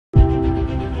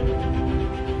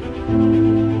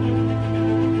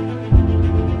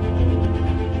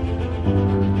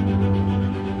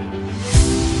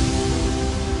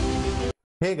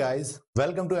Hey guys,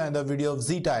 welcome to another video of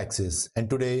Zeta Axis, and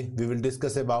today we will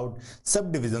discuss about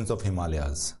subdivisions of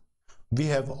Himalayas. We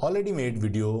have already made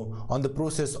video on the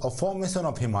process of formation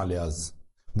of Himalayas,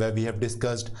 where we have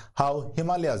discussed how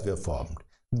Himalayas were formed.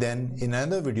 Then in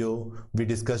another video we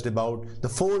discussed about the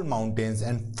fold mountains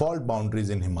and fault boundaries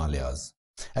in Himalayas.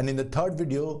 And in the third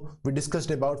video we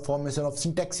discussed about formation of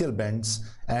syntaxial bends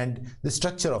and the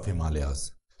structure of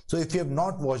Himalayas. So if you have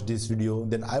not watched this video,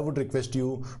 then I would request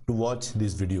you to watch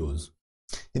these videos.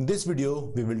 In this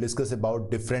video, we will discuss about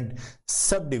different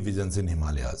subdivisions in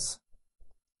Himalayas.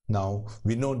 Now,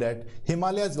 we know that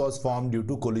Himalayas was formed due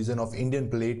to collision of Indian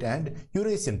plate and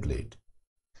Eurasian plate.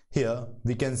 Here,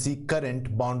 we can see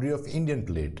current boundary of Indian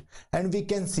plate, and we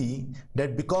can see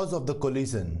that because of the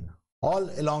collision, all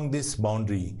along this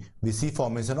boundary, we see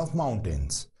formation of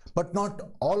mountains. But not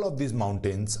all of these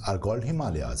mountains are called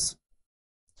Himalayas.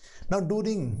 Now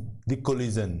during the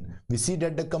collision, we see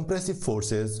that the compressive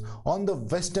forces on the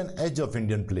western edge of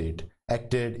Indian plate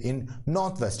acted in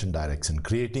northwestern direction,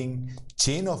 creating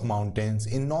chain of mountains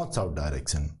in north-south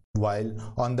direction.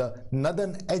 While on the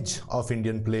northern edge of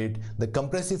Indian plate, the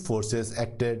compressive forces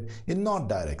acted in north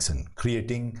direction,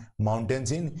 creating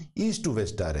mountains in east to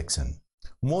west direction.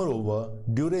 Moreover,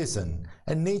 duration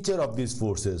and nature of these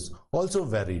forces also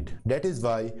varied. That is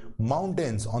why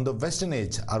mountains on the western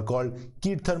edge are called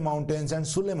Kirthar Mountains and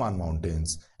Suleiman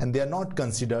Mountains, and they are not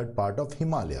considered part of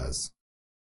Himalayas.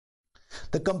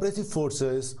 The compressive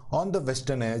forces on the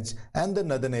western edge and the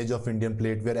northern edge of Indian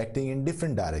plate were acting in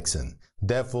different directions.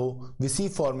 Therefore, we see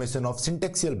formation of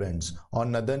syntaxial bends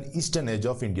on northern eastern edge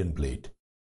of Indian plate.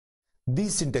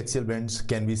 These syntaxial bends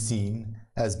can be seen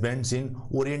as bends in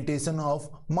orientation of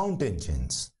mountain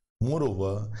chains.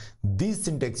 Moreover, these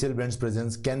syntaxial bends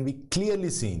presence can be clearly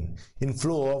seen in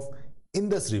flow of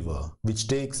Indus River, which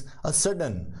takes a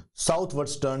sudden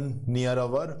southwards turn near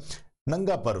our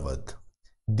Nanga Parvat.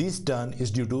 This turn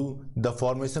is due to the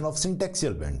formation of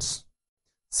syntaxial bends.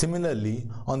 Similarly,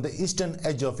 on the eastern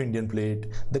edge of Indian plate,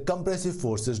 the compressive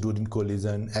forces during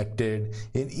collision acted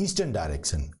in eastern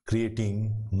direction,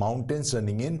 creating mountains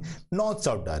running in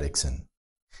north-south direction.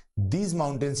 These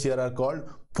mountains here are called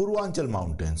Purvanchal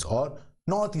Mountains or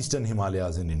northeastern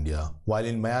Himalayas in India, while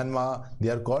in Myanmar they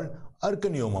are called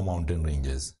Arkanyoma mountain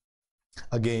ranges.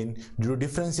 Again, due to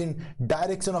difference in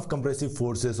direction of compressive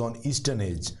forces on eastern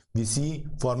edge, we see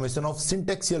formation of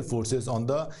syntaxial forces on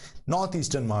the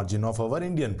northeastern margin of our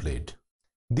Indian plate.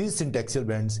 These syntaxial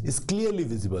bends is clearly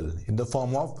visible in the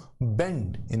form of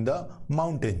bend in the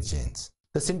mountain chains.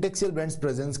 The syntaxial bends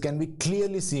presence can be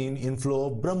clearly seen in flow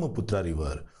of Brahmaputra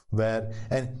river, where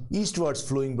an eastwards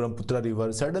flowing Brahmaputra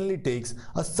river suddenly takes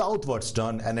a southwards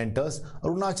turn and enters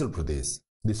Arunachal Pradesh.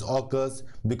 This occurs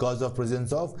because of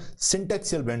presence of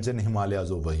syntaxial bends in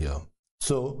Himalayas over here.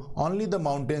 So only the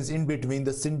mountains in between the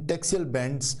syntaxial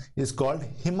bends is called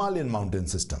Himalayan mountain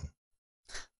system.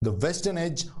 The western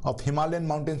edge of Himalayan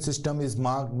mountain system is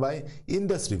marked by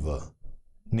Indus River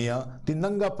near the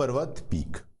Nanga Parvat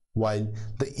peak, while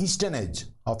the eastern edge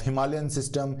of Himalayan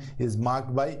system is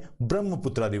marked by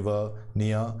Brahmaputra River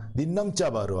near the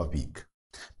Namcha Barwa peak.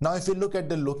 Now if we look at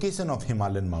the location of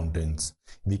Himalayan mountains,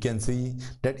 we can see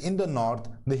that in the north,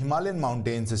 the Himalayan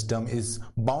mountain system is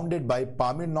bounded by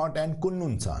Pamir Knot and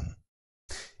Kunlun San.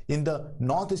 In the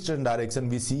northeastern direction,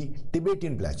 we see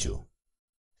Tibetan Plateau.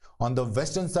 On the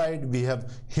western side, we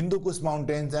have Hindu Kush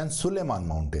Mountains and Suleiman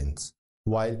Mountains,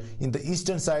 while in the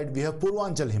eastern side, we have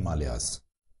Purvanchal Himalayas.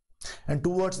 And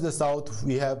towards the south,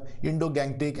 we have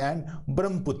Indo-Gangetic and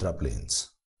Brahmaputra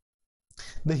Plains.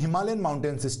 The Himalayan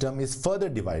mountain system is further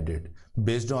divided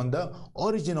based on the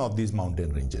origin of these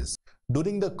mountain ranges.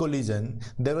 During the collision,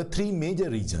 there were three major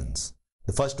regions.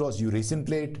 The first was Eurasian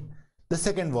plate, the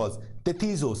second was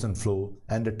Tethys ocean floor,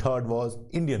 and the third was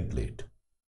Indian plate.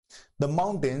 The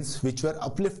mountains which were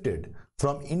uplifted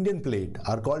from Indian plate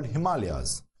are called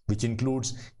Himalayas, which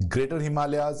includes Greater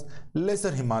Himalayas,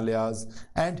 Lesser Himalayas,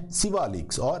 and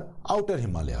Shivaliks or Outer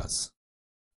Himalayas.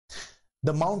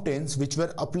 The mountains which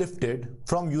were uplifted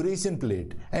from Eurasian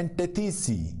plate and Tethys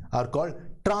Sea are called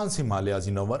TransHimalayas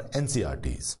in our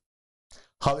NCRTs.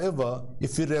 However,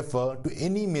 if we refer to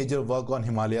any major work on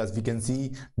Himalayas, we can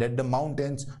see that the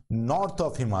mountains north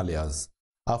of Himalayas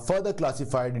are further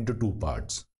classified into two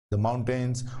parts. The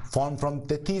mountains formed from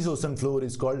Tethys ocean floor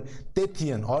is called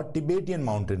Tethian or Tibetan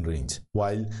mountain range,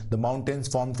 while the mountains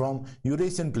formed from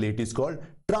Eurasian plate is called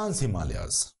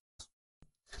TransHimalayas.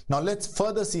 Now let's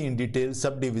further see in detail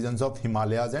subdivisions of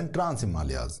Himalayas and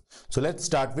Trans-Himalayas. So let's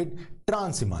start with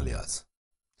Trans-Himalayas.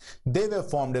 They were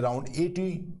formed around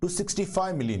 80 to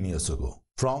 65 million years ago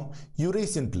from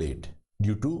Eurasian plate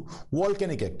due to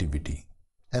volcanic activity.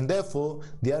 and therefore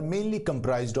they are mainly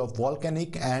comprised of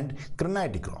volcanic and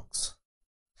granitic rocks.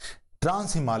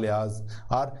 TransHimalayas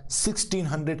are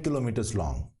 1600 kilometers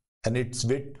long and its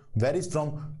width varies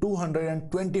from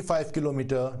 225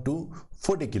 km to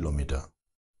 40 km.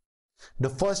 The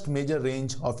first major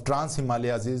range of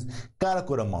TransHimalayas is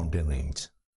Karakoram mountain range.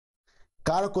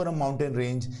 Karakoram mountain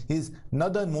range is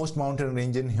northernmost mountain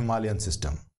range in Himalayan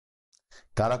system.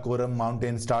 Karakoram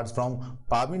mountain starts from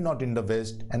Pavin Knot in the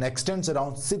west and extends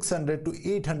around 600 to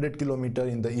 800 km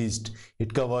in the east.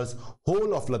 It covers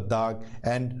whole of Ladakh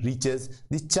and reaches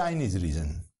the Chinese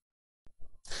region.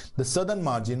 The southern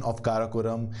margin of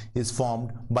Karakoram is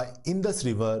formed by Indus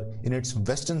River in its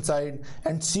western side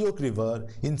and Siok River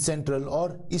in central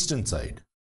or eastern side.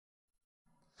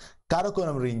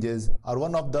 Karakoram ranges are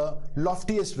one of the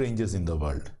loftiest ranges in the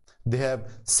world. They have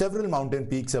several mountain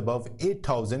peaks above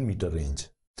 8,000 meter range.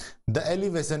 The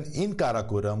elevation in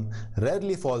Karakoram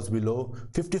rarely falls below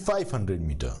 5,500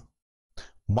 meter.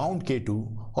 Mount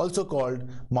K2, also called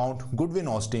Mount Goodwin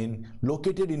Austen,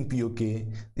 located in POK,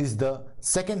 is the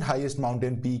second highest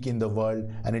mountain peak in the world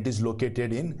and it is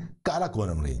located in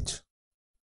Karakoram range.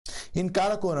 In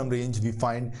Karakoram range, we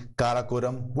find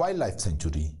Karakoram Wildlife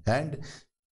Sanctuary and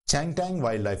Changtang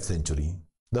Wildlife Sanctuary.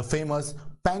 The famous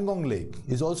Pangong Lake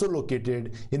is also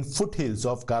located in foothills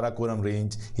of Karakoram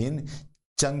range in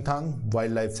Changtang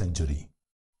Wildlife Sanctuary.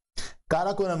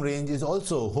 Karakoram range is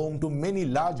also home to many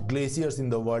large glaciers in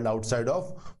the world outside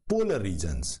of polar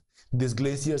regions. These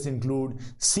glaciers include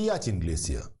Siachen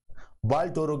Glacier,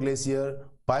 Baltoro Glacier,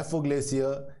 Paifo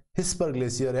Glacier, Hisper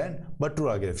Glacier and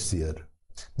Batura Glacier.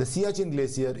 The Siachen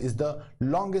Glacier is the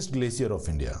longest glacier of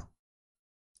India.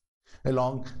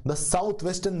 Along the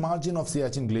southwestern margin of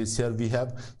Siachen Glacier, we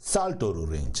have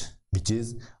Saltoro Range, which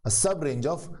is a sub-range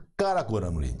of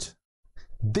Karakoram Range.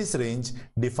 This range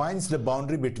defines the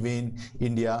boundary between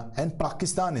India and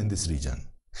Pakistan in this region.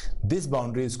 This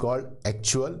boundary is called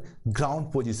actual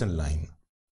ground position line.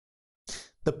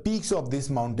 The peaks of this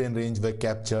mountain range were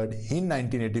captured in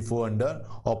 1984 under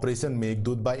Operation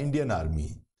Meghdoot by Indian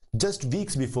Army, just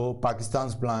weeks before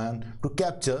Pakistan's plan to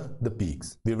capture the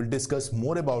peaks. We will discuss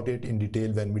more about it in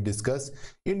detail when we discuss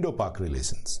Indo-Pak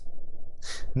relations.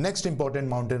 Next important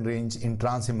mountain range in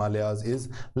Trans-Himalayas is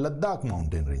Ladakh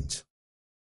mountain range.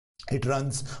 It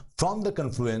runs from the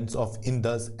confluence of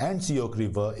Indus and Siok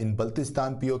River in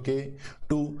Baltistan POK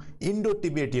to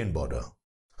Indo-Tibetan border.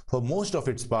 For most of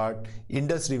its part,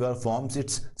 Indus River forms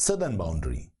its southern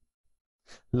boundary.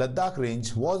 Ladakh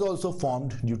range was also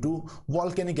formed due to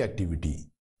volcanic activity.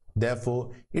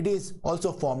 Therefore, it is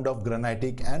also formed of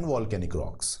granitic and volcanic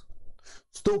rocks.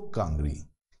 Stok Kangri,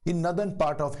 in northern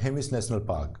part of Hemis National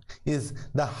Park, is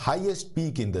the highest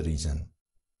peak in the region.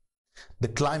 The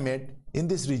climate in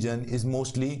this region is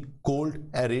mostly cold,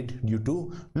 arid due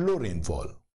to low rainfall.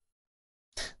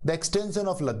 The extension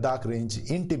of Ladakh range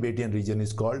in Tibetan region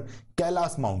is called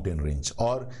Kailas mountain range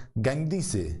or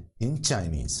Gangdise in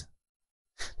Chinese.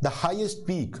 The highest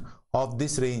peak of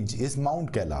this range is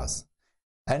Mount Kailas,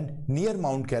 and near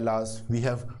Mount Kailas we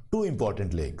have two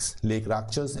important lakes, Lake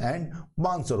Rakshas and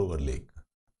Mansarovar Lake.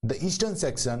 The eastern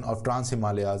section of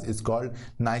Trans-Himalayas is called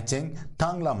Naicheng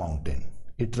Thangla mountain.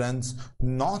 It runs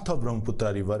north of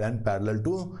Brahmaputra river and parallel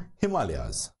to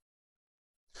Himalayas.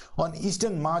 On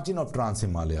eastern margin of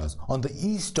Trans-Himalayas, on the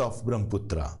east of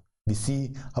Brahmaputra, we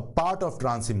see a part of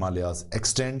Trans-Himalayas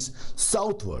extends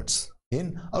southwards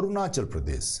in Arunachal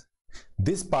Pradesh.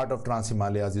 This part of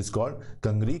Trans-Himalayas is called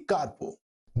Kangri Karpo.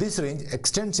 This range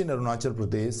extends in Arunachal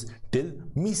Pradesh till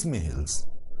Misme Hills,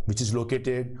 which is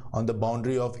located on the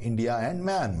boundary of India and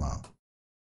Myanmar.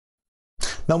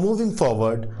 Now moving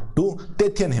forward to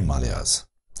Tethyan Himalayas.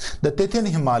 The Tethyan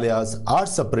Himalayas are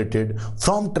separated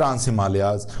from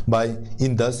Trans-Himalayas by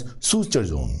Indus suture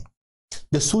zone.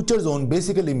 The suture zone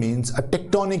basically means a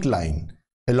tectonic line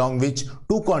along which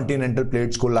two continental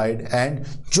plates collide and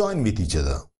join with each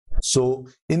other. So,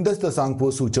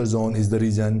 Indus-Dasangpo suture zone is the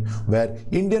region where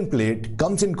Indian plate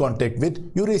comes in contact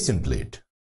with Eurasian plate.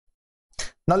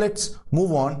 Now let's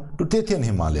move on to Tethyan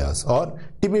Himalayas or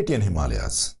Tibetan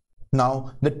Himalayas.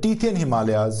 Now, the Tethyan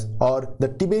Himalayas or the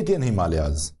Tibetan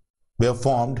Himalayas were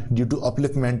formed due to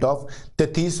upliftment of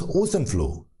Tethys ocean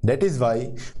flow. That is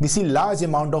why we see large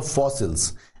amount of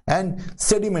fossils and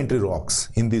sedimentary rocks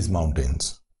in these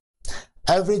mountains.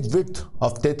 Average width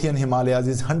of Tethyan Himalayas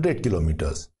is 100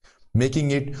 kilometers,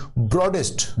 making it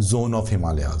broadest zone of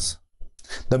Himalayas.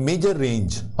 The major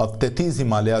range of Tethys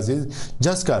Himalayas is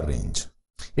Jaskar range.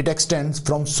 It extends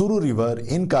from Suru River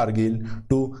in Kargil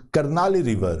to Karnali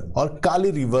River or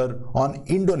Kali River on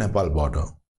Indo-Nepal border.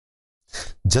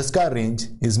 Jaskar range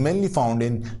is mainly found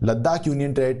in Ladakh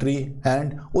Union Territory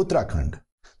and Uttarakhand.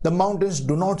 The mountains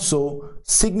do not show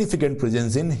significant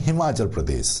presence in Himachal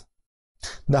Pradesh.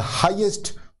 The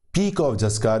highest peak of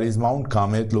Jaskar is Mount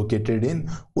Kamet located in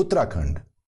Uttarakhand,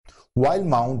 while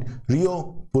Mount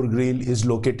Rio Purgil is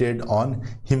located on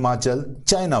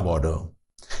Himachal-China border.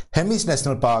 Hemis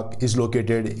National Park is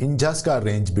located in Jaskar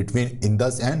range between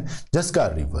Indus and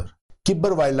Jaskar River.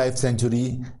 Kibber Wildlife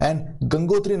Sanctuary and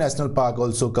Gangotri National Park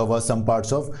also cover some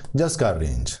parts of Jaskar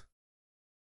range.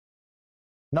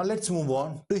 Now let's move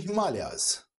on to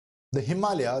Himalayas. The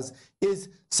Himalayas is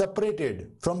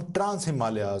separated from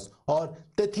TransHimalayas or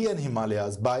Tethyan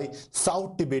Himalayas by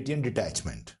South Tibetan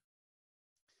Detachment.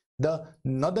 The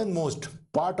northernmost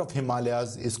part of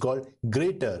Himalayas is called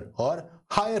Greater or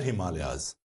Higher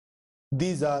Himalayas.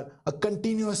 These are a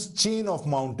continuous chain of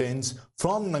mountains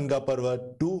from Nanga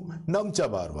Parvat to Namcha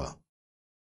Barwa.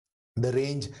 The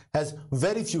range has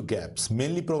very few gaps,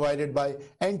 mainly provided by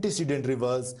antecedent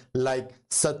rivers like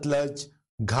Satluj,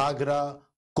 Ghagra,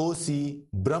 Kosi,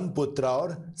 Brahmaputra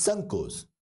or Sankos.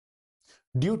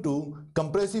 Due to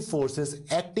compressive forces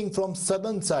acting from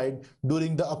southern side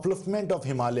during the upliftment of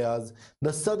Himalayas,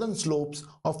 the southern slopes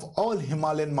of all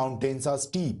Himalayan mountains are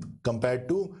steep compared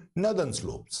to northern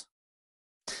slopes.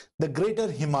 The greater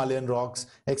Himalayan rocks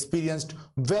experienced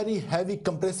very heavy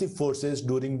compressive forces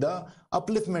during the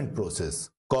upliftment process,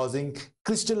 causing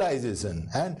crystallization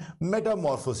and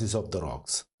metamorphosis of the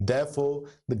rocks. Therefore,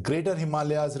 the greater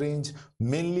Himalayas range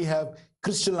mainly have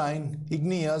crystalline,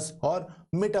 igneous or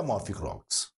metamorphic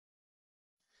rocks.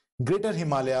 Greater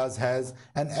Himalayas has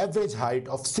an average height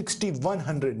of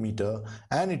 6100 meter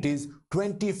and it is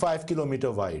 25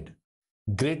 km wide.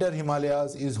 Greater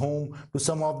Himalayas is home to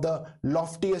some of the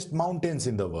loftiest mountains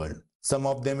in the world. Some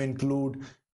of them include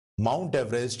Mount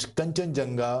Everest,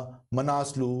 Kanchenjunga,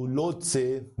 Manaslu,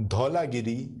 Lhotse,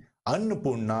 Dhaulagiri,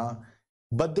 Annapurna,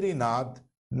 Badrinath,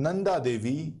 Nanda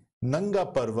Devi, Nanga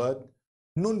Parvat,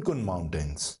 Nunkun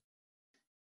Mountains.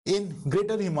 In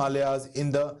Greater Himalayas,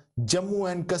 in the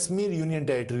Jammu and Kashmir Union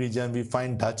Territory region, we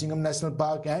find Dhachingam National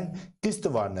Park and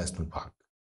Kishtwar National Park.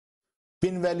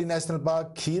 Pin Valley National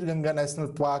Park, Khir Ganga National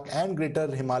Park and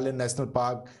Greater Himalayan National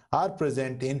Park are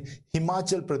present in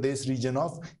Himachal Pradesh region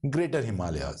of Greater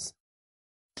Himalayas.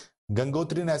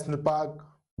 Gangotri National Park,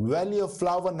 Valley of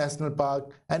Flower National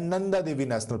Park and Nanda Devi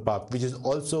National Park, which is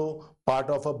also part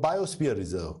of a biosphere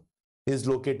reserve, is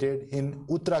located in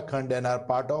Uttarakhand and are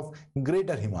part of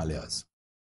Greater Himalayas.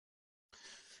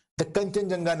 The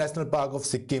Kanchenjunga National Park of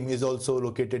Sikkim is also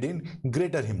located in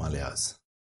Greater Himalayas.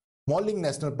 Molling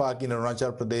National Park in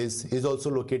Arunachal Pradesh is also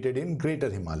located in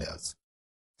Greater Himalayas.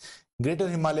 Greater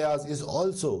Himalayas is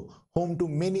also home to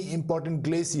many important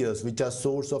glaciers which are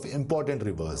source of important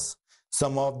rivers.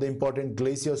 Some of the important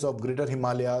glaciers of Greater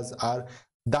Himalayas are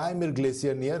Daimir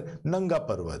Glacier near Nanga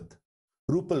Parvat,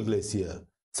 Rupal Glacier,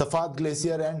 Safad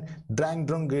Glacier and Drang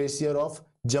Drung Glacier of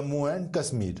Jammu and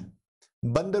Kashmir,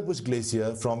 Bandarpuch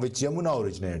Glacier from which Yamuna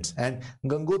originates and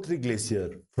Gangotri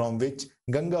Glacier from which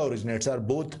Ganga originates are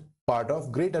both part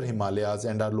of Greater Himalayas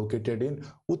and are located in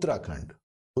Uttarakhand.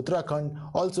 Uttarakhand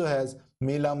also has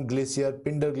Melam Glacier,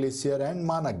 Pindar Glacier and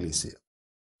Mana Glacier.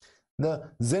 The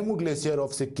Zemu Glacier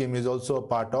of Sikkim is also a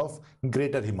part of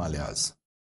Greater Himalayas.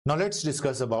 Now let's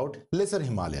discuss about Lesser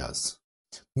Himalayas.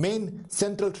 Main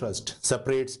central thrust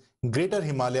separates Greater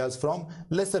Himalayas from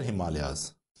Lesser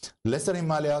Himalayas. Lesser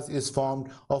Himalayas is formed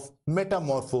of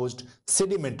metamorphosed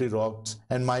sedimentary rocks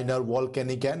and minor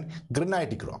volcanic and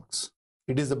granitic rocks.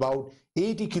 It is about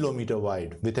 80 km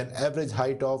wide with an average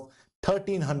height of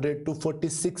 1300 to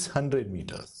 4600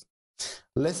 meters.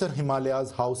 Lesser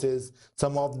Himalayas houses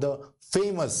some of the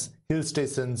famous hill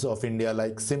stations of India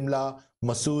like Simla,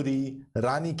 Mussoorie,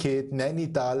 Ranikhet,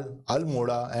 Nainital,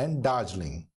 Almora and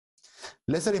Darjeeling.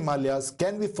 Lesser Himalayas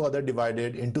can be further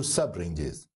divided into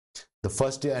sub-ranges. The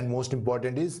first and most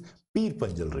important is Pir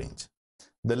Panjal range.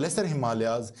 The Lesser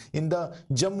Himalayas in the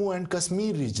Jammu and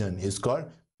Kashmir region is called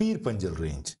Pir Panjal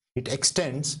range. It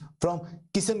extends from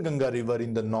Kishan Ganga river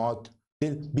in the north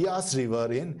till Bias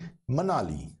river in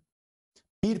Manali.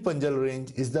 Pir Panjal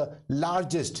range is the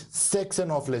largest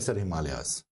section of Lesser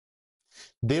Himalayas.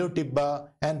 Dev Tibba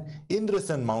and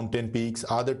Indrasan mountain peaks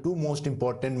are the two most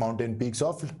important mountain peaks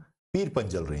of Pir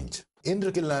Panjal range.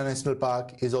 Indrakila National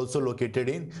Park is also located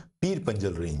in Pir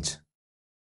Panjal range.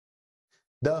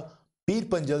 The Pir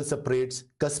Panjal separates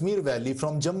Kashmir Valley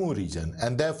from Jammu region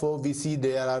and therefore we see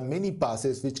there are many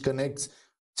passes which connects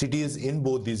cities in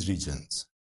both these regions.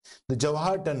 The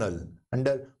Jawahar Tunnel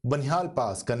under Banihal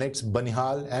Pass connects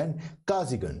Banihal and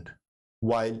Kazigand,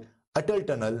 while Atal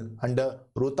Tunnel under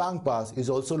Rohtang Pass is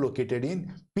also located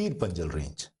in Pir Panjal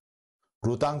range.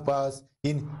 Rohtang Pass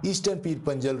in eastern Pir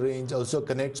Panjal range also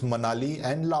connects Manali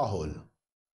and Lahore.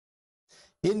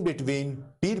 In between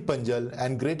Pir Panjal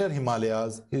and Greater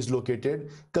Himalayas is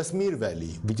located Kashmir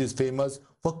Valley, which is famous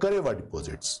for Karewa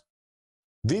deposits.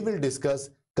 We will discuss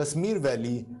Kashmir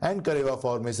Valley and Karewa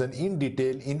formation in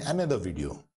detail in another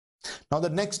video. Now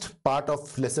the next part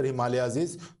of Lesser Himalayas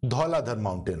is Dhauladhar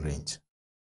mountain range.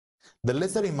 The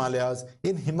Lesser Himalayas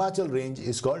in Himachal range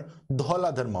is called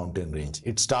Dhauladhar mountain range.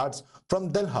 It starts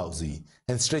from Dalhousie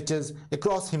and stretches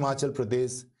across Himachal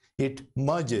Pradesh. It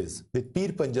merges with Pir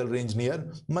Panjal range near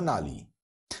Manali.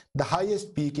 The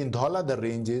highest peak in Dhauladhar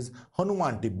range is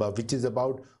Hanuman Tibba, which is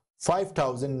about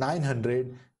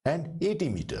 5,980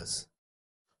 meters.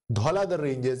 Dhauladhar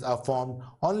ranges are formed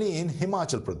only in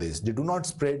Himachal Pradesh. They do not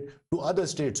spread to other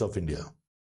states of India.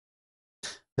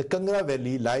 The Kangra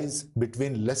Valley lies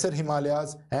between Lesser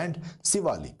Himalayas and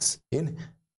Shivaliks in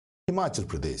Himachal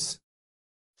Pradesh.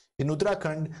 In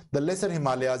Uttarakhand, the Lesser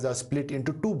Himalayas are split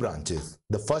into two branches.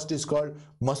 The first is called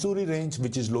Mussoorie Range,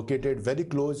 which is located very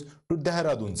close to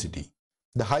Dehradun city.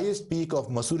 The highest peak of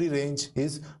Mussoorie Range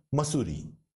is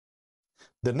Mussoorie.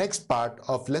 The next part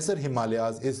of Lesser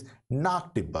Himalayas is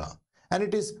Nag Tibba, and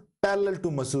it is parallel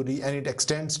to Mussoorie and it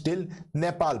extends till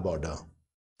Nepal border.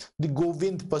 The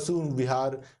Govind Pasu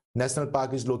Vihar National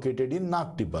Park is located in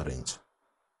Nag Tibba range.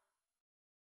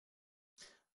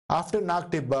 After Nag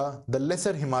Tibba, the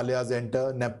Lesser Himalayas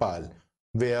enter Nepal,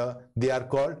 where they are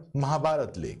called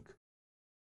Mahabharat Lake.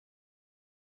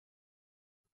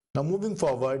 Now moving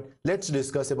forward, let's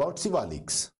discuss about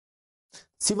Shivaliks.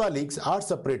 Shivaliks are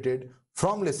separated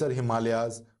from Lesser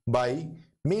Himalayas by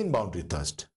main boundary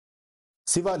thrust.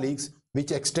 Shivaliks,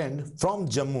 which extend from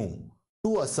Jammu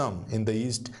to Assam in the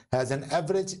east, has an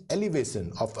average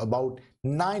elevation of about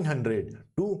 900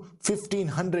 to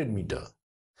 1500 meters,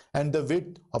 and the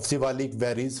width of Shivalik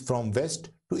varies from west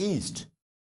to east.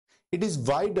 It is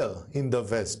wider in the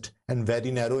west and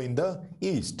very narrow in the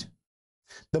east.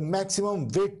 The maximum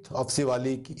width of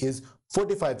Shivalik is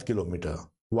 45 km,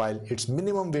 while its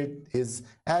minimum width is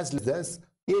as less as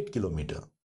 8 km.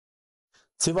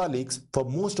 Shivaliks, for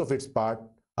most of its part,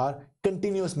 are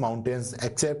continuous mountains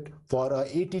except for a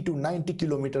 80 to 90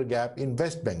 km gap in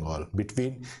West Bengal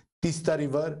between Tista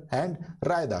River and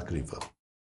Raidak River.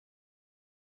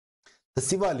 The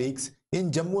Shivaliks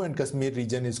in Jammu and Kashmir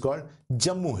region is called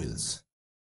Jammu Hills.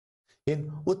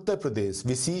 In Uttar Pradesh,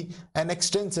 we see an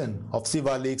extension of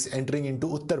Shivaliks entering into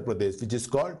Uttar Pradesh, which is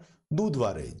called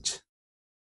Dudhwa Range.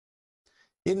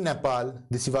 In Nepal,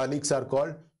 the Shivaliks are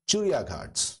called Churiya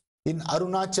Ghats. In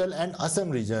Arunachal and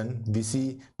Assam region, we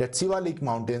see that Shivalik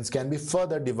mountains can be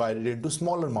further divided into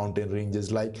smaller mountain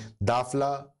ranges like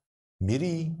Dafla,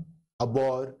 Miri,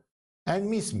 Abor,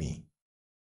 and Mismi.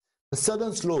 The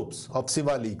southern slopes of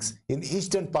Shivaliks in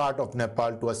eastern part of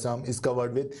Nepal to Assam is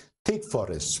covered with thick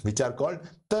forests, which are called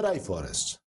Tarai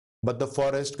forests. But the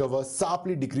forest cover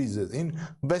sharply decreases in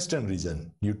western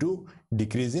region due to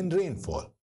decrease in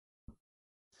rainfall.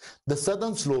 The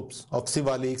southern slopes of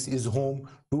Shivaliks is home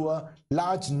to a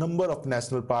large number of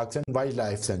national parks and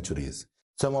wildlife sanctuaries.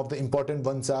 Some of the important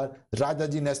ones are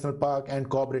Rajaji National Park and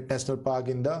Corporate National Park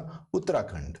in the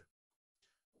Uttarakhand,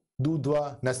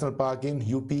 Dudhwa National Park in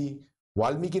UP,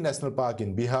 Valmiki National Park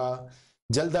in Bihar,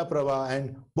 Jaldaprava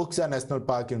and Buksa National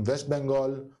Park in West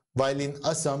Bengal, while in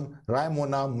Assam,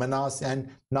 Raimona, Manas and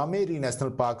Nameri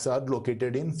National Parks are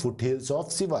located in foothills of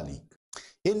Shivalik.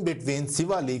 In between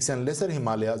Shivaliks and Lesser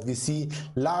Himalayas, we see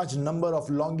large number of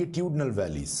longitudinal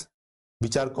valleys,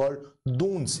 which are called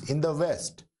dunes in the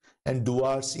west and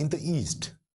duars in the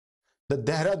east. The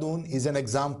Dehradun is an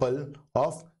example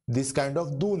of this kind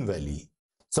of dune valley.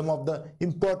 Some of the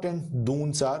important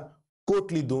dunes are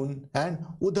Kotli Dune and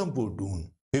Udhampur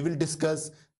Dune. We will discuss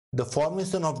the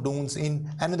formation of dunes in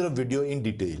another video in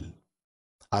detail.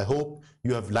 I hope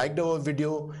you have liked our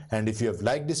video, and if you have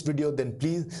liked this video, then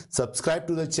please subscribe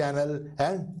to the channel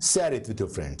and share it with your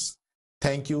friends.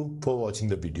 Thank you for watching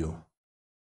the video.